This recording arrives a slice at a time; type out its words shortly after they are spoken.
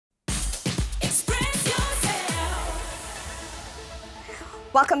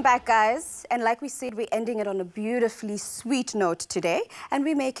Welcome back, guys. And like we said, we're ending it on a beautifully sweet note today. And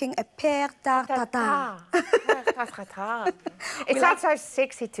we're making a pear tarte tatin. It sounds so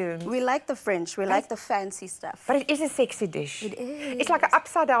sexy to me. We like the French. We like the fancy stuff. But it is a sexy dish. It is. It's like an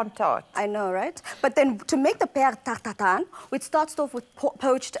upside-down tart. I know, right? But then to make the pear tarte tatin, it starts off with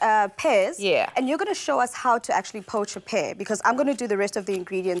poached pears. Yeah. And you're going to show us how to actually poach a pear, because I'm going to do the rest of the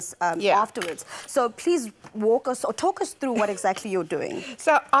ingredients afterwards. So please walk us or talk us through what exactly you're doing.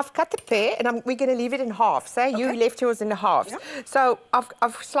 So I've cut the pear and we're going to leave it in half. So you left yours in halves. Yeah. So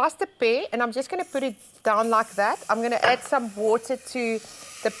I've sliced the pear and I'm just going to put it down like that. I'm going to add some water to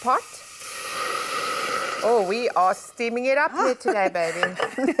the pot. Oh, we are steaming it up here today, baby.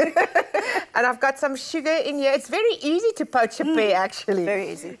 And I've got some sugar in here. It's very easy to poach a pear, actually.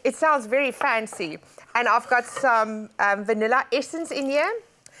 Very easy. It sounds very fancy. And I've got some vanilla essence in here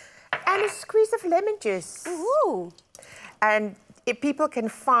and a squeeze of lemon juice. Ooh. And if people can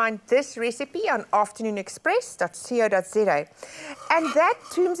find this recipe on afternoonexpress.co.za. And that,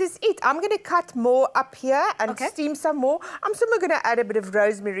 Tooms, is it. I'm going to cut more up here and steam some more. I'm still going to add a bit of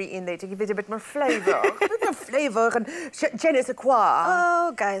rosemary in there to give it a bit more flavour. A bit more flavour and je ne sais quoi.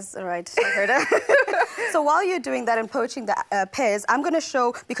 Oh, guys, all right. I heard it. So while you're doing that and poaching the pears, I'm going to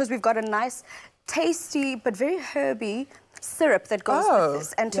show, because we've got a nice, tasty, but very herby syrup that goes with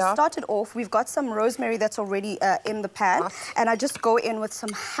this. And to start it off, we've got some rosemary that's already in the pan, and I just go in with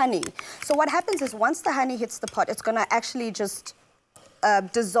some honey. So what happens is once the honey hits the pot, it's going to actually just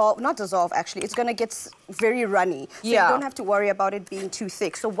not dissolve actually, it's going to get very runny. So you don't have to worry about it being too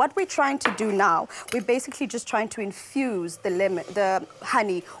thick. So what we're trying to do now, we're basically just trying to infuse the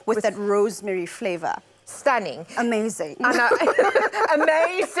honey with that rosemary flavor. Stunning. Amazing.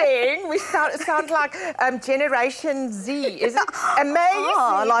 Amazing. We sound like Generation Z. Is it amazing?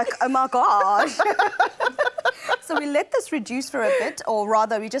 Oh, like, oh my gosh. So we let this reduce for a bit, or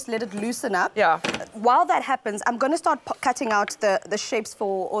rather we just let it loosen up. Yeah. While that happens, I'm going to start cutting out the shapes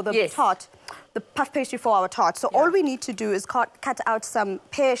for, or the tart, the puff pastry for our tart. So all we need to do is cut out some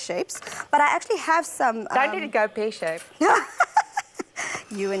pear shapes. But I actually have some... Don't let it go pear shape.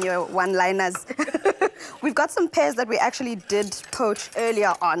 You and your one-liners. We've got some pears that we actually did poach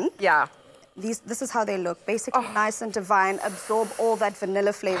earlier on. Yeah. This is how they look. Basically nice and divine, absorb all that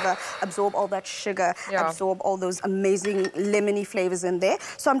vanilla flavor, absorb all that sugar, absorb all those amazing lemony flavors in there.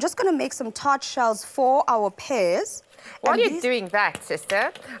 So I'm just going to make some tart shells for our pears. While you're doing that,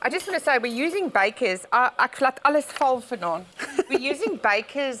 sister, I just want to say we're using Baker's. Ek laat alles val vanaand. We're using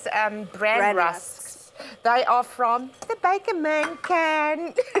Baker's Bran Rusks. They are from the Baker Man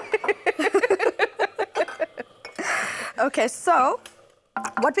can. Okay, so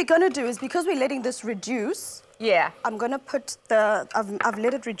what we're going to do is, because we're letting this reduce, I'm going to put I've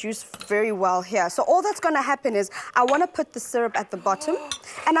let it reduce very well here. So all that's going to happen is I want to put the syrup at the bottom,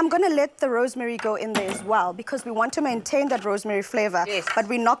 and I'm going to let the rosemary go in there as well, because we want to maintain that rosemary flavor, but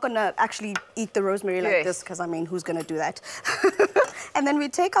we're not going to actually eat the rosemary like this, because, I mean, who's going to do that? And then we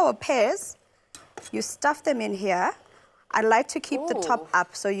take our pears, you stuff them in here. I like to keep the top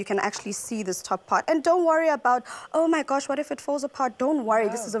up so you can actually see this top part. And don't worry about, oh my gosh, what if it falls apart? Don't worry,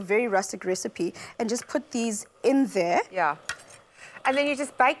 this is a very rustic recipe. And just put these in there. Yeah. And then you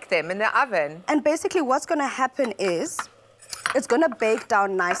just bake them in the oven. And basically what's going to happen is, it's going to bake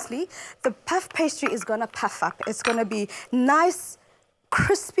down nicely. The puff pastry is going to puff up. It's going to be nice,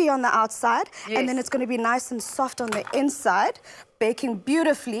 crispy on the outside, and then it's going to be nice and soft on the inside, baking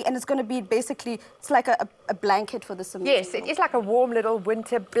beautifully, and it's going to be basically, it's like a blanket for the summer. Yes, it is like a warm little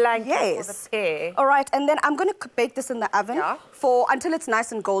winter blanket for the pear. All right, and then I'm going to bake this in the oven until it's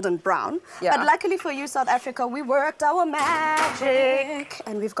nice and golden brown. But luckily for you, South Africa, we worked our magic,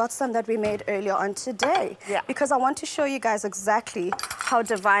 and we've got some that we made earlier on today. Because I want to show you guys exactly how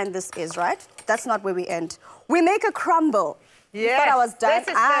divine this is, right? That's not where we end. We make a crumble. You thought I was done?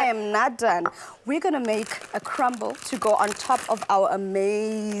 I am not done. We're going to make a crumble to go on top of our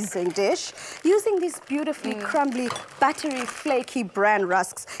amazing dish using these beautifully crumbly, buttery, flaky Bran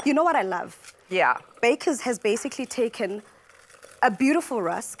rusks. You know what I love? Yeah. Baker's has basically taken a beautiful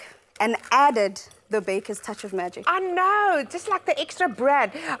rusk and added the Baker's touch of magic. I know, just like the extra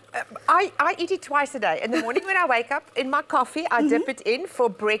bread. I eat it twice a day. In the morning when I wake up, in my coffee, I dip it in for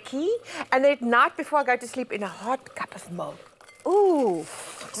brekkie, and then at night before I go to sleep, in a hot cup of milk. Ooh.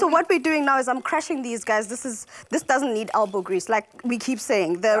 So what we're doing now is I'm crushing these guys. This doesn't need elbow grease, like we keep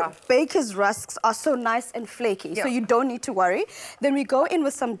saying. The Baker's rusks are so nice and flaky, so you don't need to worry. Then we go in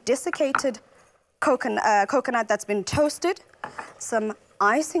with some desiccated coconut that's been toasted, some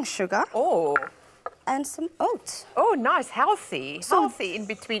icing sugar. and some oats. Oh, nice, healthy. Healthy in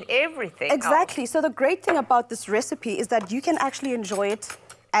between everything. Exactly. So the great thing about this recipe is that you can actually enjoy it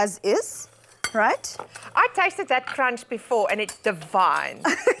as is, right? I tasted that crunch before and it's divine.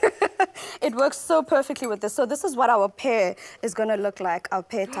 It works so perfectly with this. So this is what our pear is going to look like, our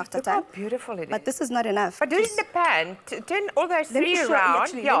pear tarte tatin. Look how beautiful it is. But this is not enough. But do it in the pan. Turn all those three around.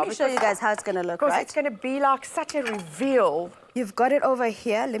 Actually, let me show you guys how it's going to look, because right? it's going to be like such a reveal. You've got it over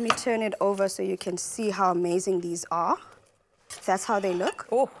here. Let me turn it over so you can see how amazing these are. That's how they look.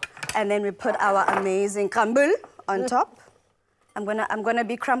 Oh. And then we put our amazing crumble on top. I'm gonna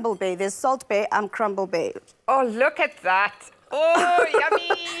be crumble bay. There's salt bay, I'm crumble bay. Oh, look at that. Oh,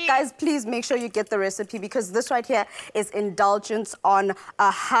 yummy. Guys, please make sure you get the recipe because this right here is indulgence on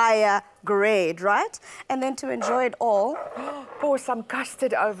a higher grade, right? And then to enjoy it all... pour some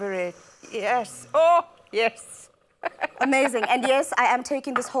custard over it. Yes. Oh, yes. Amazing. And yes, I am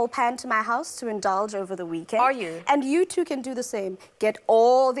taking this whole pan to my house to indulge over the weekend. Are you? And you too can do the same. Get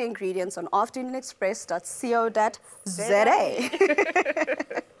all the ingredients on afternoonexpress.co.za.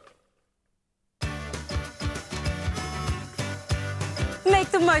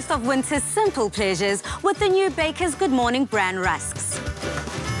 Make the most of winter's simple pleasures with the new Baker's Good Morning Bran Rusks.